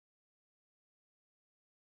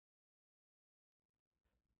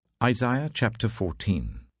Isaiah chapter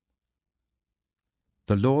 14.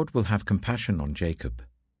 The Lord will have compassion on Jacob.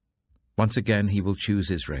 Once again he will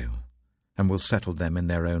choose Israel, and will settle them in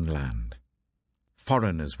their own land.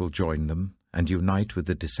 Foreigners will join them, and unite with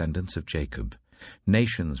the descendants of Jacob.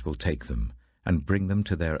 Nations will take them, and bring them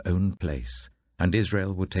to their own place, and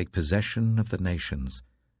Israel will take possession of the nations,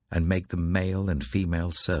 and make them male and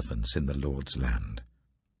female servants in the Lord's land.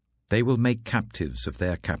 They will make captives of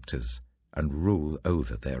their captors, and rule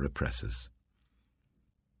over their oppressors.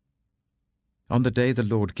 On the day the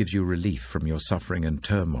Lord gives you relief from your suffering and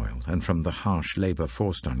turmoil, and from the harsh labor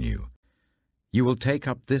forced on you, you will take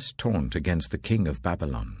up this taunt against the king of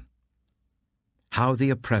Babylon. How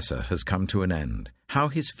the oppressor has come to an end, how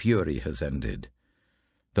his fury has ended.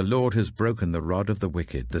 The Lord has broken the rod of the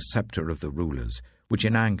wicked, the scepter of the rulers, which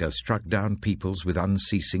in anger struck down peoples with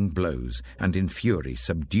unceasing blows, and in fury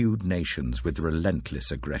subdued nations with relentless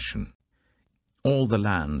aggression. All the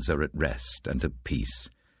lands are at rest and at peace.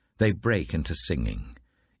 They break into singing.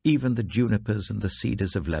 Even the junipers and the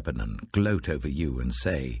cedars of Lebanon gloat over you and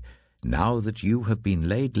say, "Now that you have been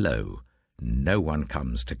laid low, no one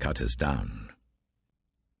comes to cut us down."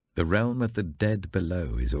 The realm of the dead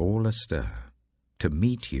below is all astir to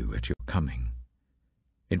meet you at your coming.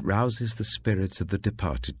 It rouses the spirits of the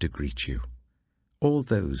departed to greet you, all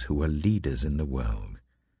those who are leaders in the world.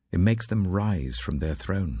 It makes them rise from their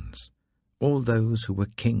thrones, all those who were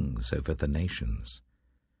kings over the nations.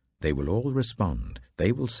 They will all respond.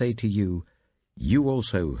 They will say to you, "You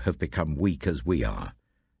also have become weak as we are.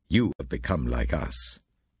 You have become like us."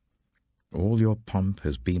 All your pomp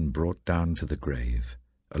has been brought down to the grave,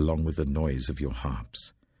 along with the noise of your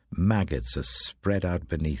harps. Maggots are spread out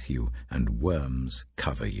beneath you, and worms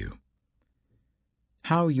cover you.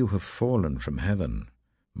 How you have fallen from heaven,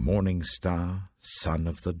 morning star, son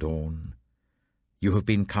of the dawn! You have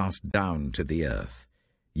been cast down to the earth,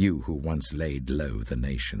 you who once laid low the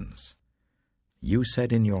nations. You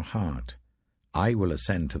said in your heart, "I will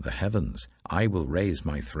ascend to the heavens. I will raise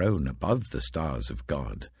my throne above the stars of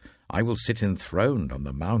God. I will sit enthroned on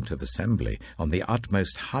the mount of assembly, on the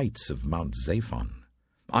utmost heights of Mount Zaphon.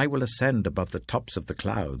 I will ascend above the tops of the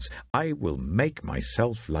clouds. I will make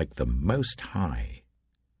myself like the Most High."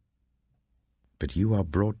 But you are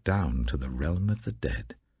brought down to the realm of the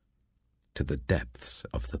dead, to the depths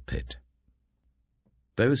of the pit.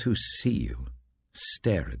 Those who see you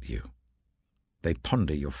stare at you. They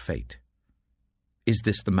ponder your fate. Is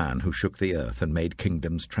this the man who shook the earth and made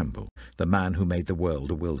kingdoms tremble, the man who made the world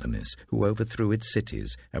a wilderness, who overthrew its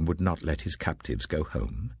cities and would not let his captives go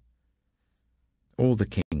home? All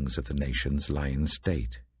the kings of the nations lie in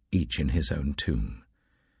state, each in his own tomb.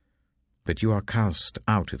 But you are cast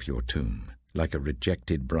out of your tomb like a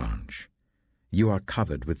rejected branch. You are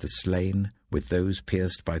covered with the slain, with those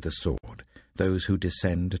pierced by the sword, those who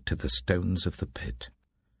descend to the stones of the pit.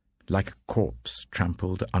 Like a corpse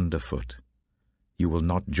trampled underfoot, you will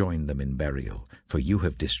not join them in burial, for you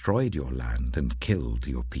have destroyed your land and killed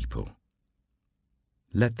your people.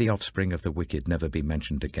 Let the offspring of the wicked never be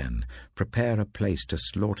mentioned again. Prepare a place to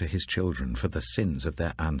slaughter his children for the sins of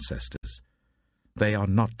their ancestors. They are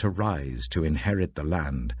not to rise to inherit the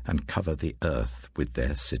land and cover the earth with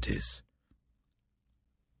their cities.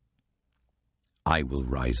 I will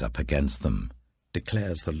rise up against them,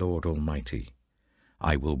 declares the Lord Almighty.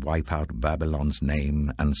 I will wipe out Babylon's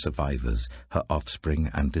name and survivors, her offspring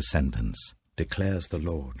and descendants, declares the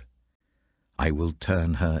Lord. I will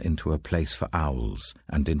turn her into a place for owls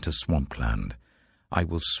and into swampland. I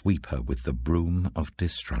will sweep her with the broom of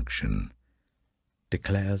destruction,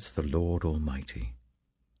 declares the Lord Almighty.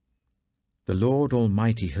 The Lord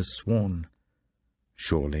Almighty has sworn,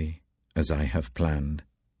 surely, as I have planned,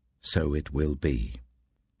 so it will be,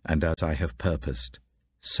 and as I have purposed,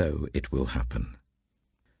 so it will happen.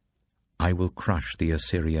 I will crush the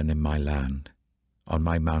Assyrian in my land. On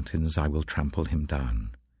my mountains I will trample him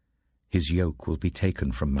down. His yoke will be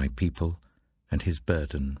taken from my people, and his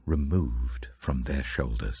burden removed from their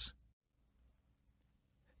shoulders.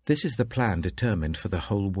 This is the plan determined for the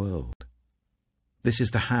whole world. This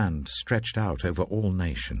is the hand stretched out over all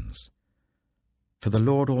nations. For the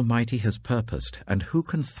Lord Almighty has purposed, and who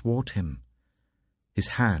can thwart him? His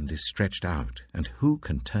hand is stretched out, and who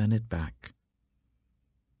can turn it back?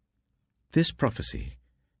 This prophecy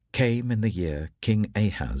came in the year King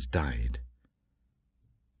Ahaz died.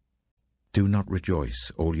 Do not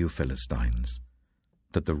rejoice, all you Philistines,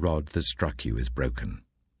 that the rod that struck you is broken.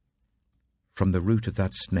 From the root of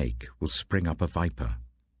that snake will spring up a viper.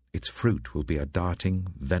 Its fruit will be a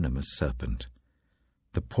darting, venomous serpent.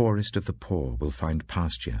 The poorest of the poor will find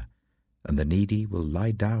pasture, and the needy will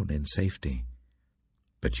lie down in safety.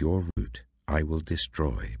 But your root I will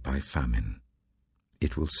destroy by famine.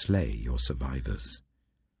 It will slay your survivors.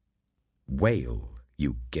 Wail,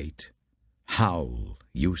 you gate. Howl,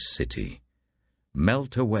 you city.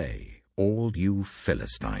 Melt away, all you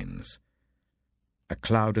Philistines. A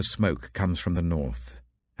cloud of smoke comes from the north,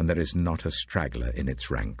 and there is not a straggler in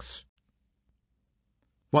its ranks.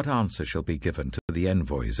 What answer shall be given to the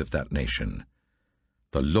envoys of that nation?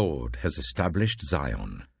 The Lord has established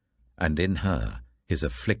Zion, and in her his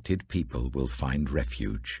afflicted people will find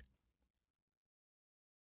refuge.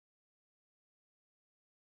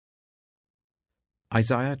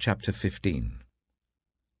 Isaiah chapter 15.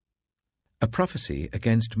 A prophecy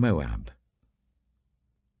against Moab.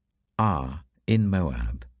 Ar in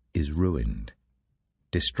Moab is ruined,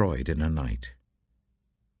 destroyed in a night.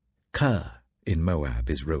 Kir in Moab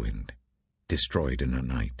is ruined, destroyed in a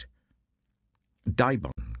night.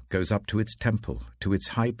 Dibon goes up to its temple, to its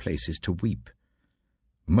high places to weep.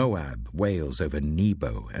 Moab wails over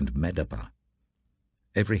Nebo and Medeba.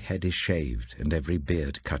 Every head is shaved and every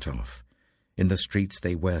beard cut off. In the streets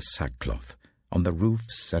they wear sackcloth. On the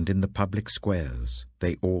roofs and in the public squares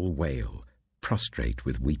they all wail, prostrate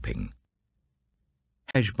with weeping.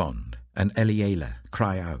 Heshbon and Elealeh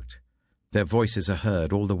cry out. Their voices are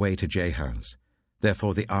heard all the way to Jahaz.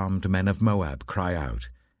 Therefore the armed men of Moab cry out,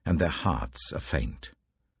 and their hearts are faint.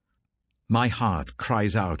 My heart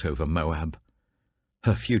cries out over Moab.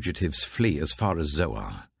 Her fugitives flee as far as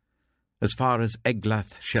Zoar. As far as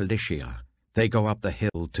Eglath-Shelishiyah, they go up the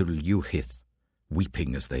hill to Luhith,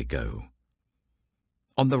 weeping as they go.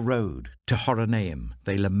 On the road to Horonaim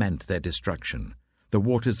they lament their destruction. The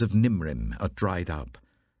waters of Nimrim are dried up,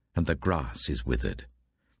 and the grass is withered.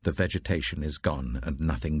 The vegetation is gone, and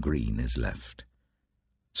nothing green is left.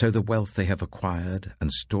 So the wealth they have acquired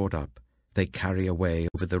and stored up they carry away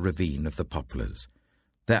over the ravine of the poplars.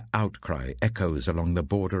 Their outcry echoes along the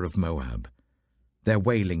border of Moab. Their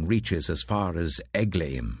wailing reaches as far as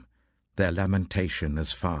Eglaim, their lamentation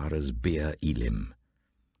as far as Beer Elim.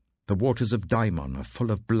 The waters of Dimon are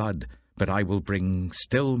full of blood, but I will bring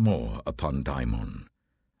still more upon Dimon,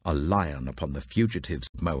 a lion upon the fugitives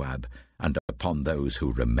of Moab, and upon those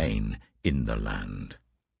who remain in the land.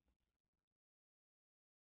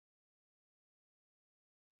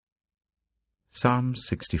 Psalm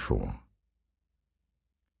 64.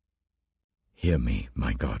 Hear me,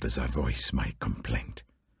 my God, as I voice my complaint.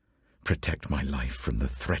 Protect my life from the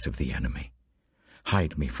threat of the enemy.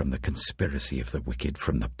 Hide me from the conspiracy of the wicked,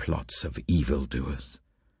 from the plots of evildoers.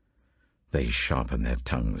 They sharpen their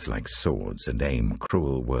tongues like swords and aim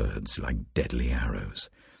cruel words like deadly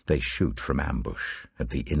arrows. They shoot from ambush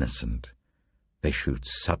at the innocent. They shoot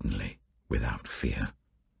suddenly without fear.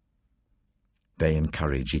 They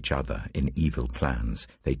encourage each other in evil plans.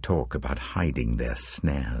 They talk about hiding their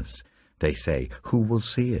snares. They say, "Who will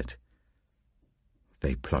see it?"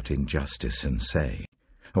 They plot injustice and say,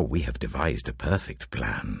 "Oh, we have devised a perfect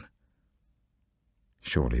plan."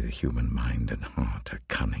 Surely the human mind and heart are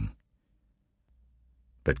cunning.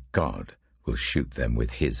 But God will shoot them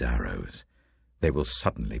with his arrows. They will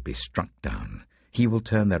suddenly be struck down. He will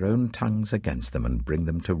turn their own tongues against them and bring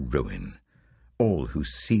them to ruin. All who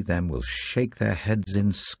see them will shake their heads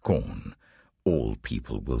in scorn. All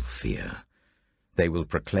people will fear. They will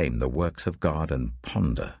proclaim the works of God and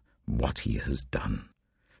ponder what he has done.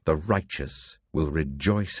 The righteous will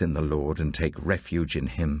rejoice in the Lord and take refuge in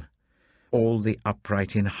him. All the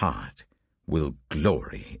upright in heart will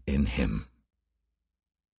glory in him.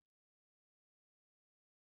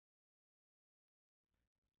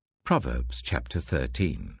 Proverbs chapter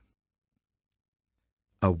 13.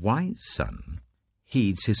 A wise son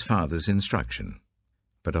heeds his father's instruction,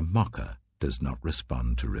 but a mocker does not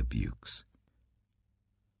respond to rebukes.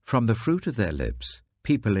 From the fruit of their lips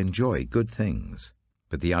people enjoy good things,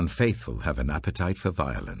 but the unfaithful have an appetite for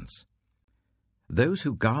violence. Those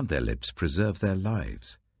who guard their lips preserve their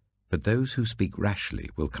lives, but those who speak rashly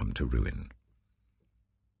will come to ruin.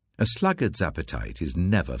 A sluggard's appetite is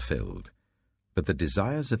never filled, but the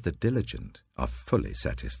desires of the diligent are fully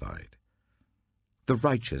satisfied. The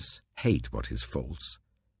righteous hate what is false,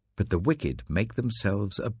 but the wicked make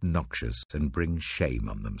themselves obnoxious and bring shame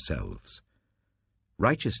on themselves.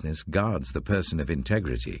 Righteousness guards the person of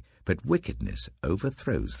integrity, but wickedness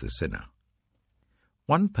overthrows the sinner.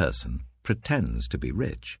 One person pretends to be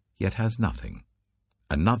rich, yet has nothing.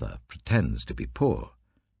 Another pretends to be poor,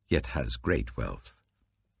 yet has great wealth.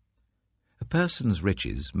 A person's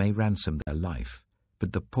riches may ransom their life,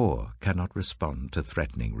 but the poor cannot respond to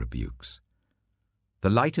threatening rebukes. The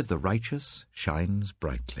light of the righteous shines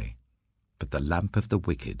brightly, but the lamp of the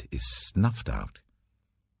wicked is snuffed out.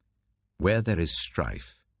 Where there is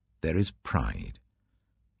strife, there is pride,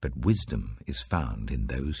 but wisdom is found in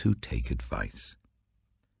those who take advice.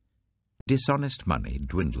 Dishonest money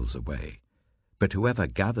dwindles away, but whoever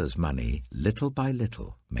gathers money little by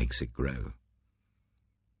little makes it grow.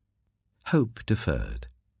 Hope deferred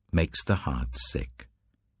makes the heart sick,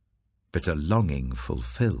 but a longing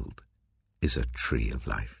fulfilled is a tree of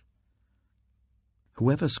life.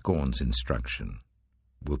 Whoever scorns instruction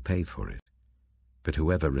will pay for it, but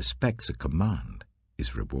whoever respects a command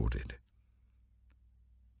is rewarded.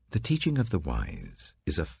 The teaching of the wise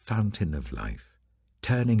is a fountain of life,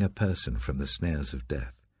 turning a person from the snares of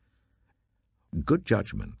death. Good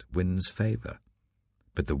judgment wins favor,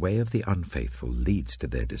 but the way of the unfaithful leads to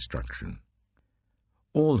their destruction.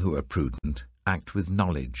 All who are prudent act with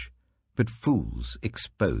knowledge, but fools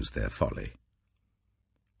expose their folly.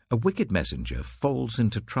 A wicked messenger falls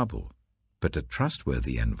into trouble, but a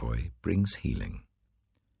trustworthy envoy brings healing.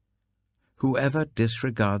 Whoever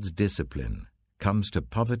disregards discipline comes to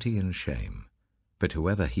poverty and shame, but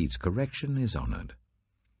whoever heeds correction is honored.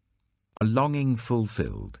 A longing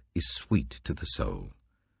fulfilled is sweet to the soul,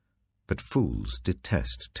 but fools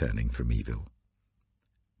detest turning from evil.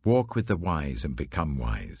 Walk with the wise and become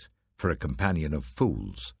wise, for a companion of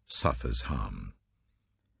fools suffers harm.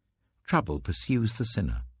 Trouble pursues the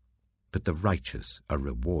sinner, but the righteous are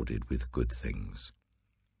rewarded with good things.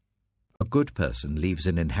 A good person leaves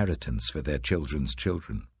an inheritance for their children's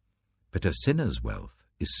children, but a sinner's wealth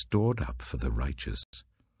is stored up for the righteous.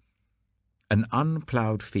 An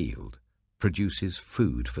unploughed field produces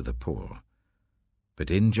food for the poor,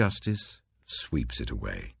 but injustice sweeps it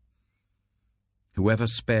away. Whoever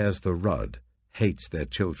spares the rod hates their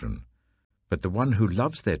children, but the one who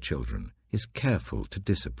loves their children is careful to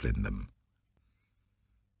discipline them.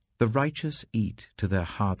 The righteous eat to their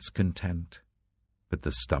heart's content, but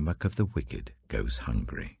the stomach of the wicked goes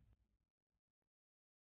hungry.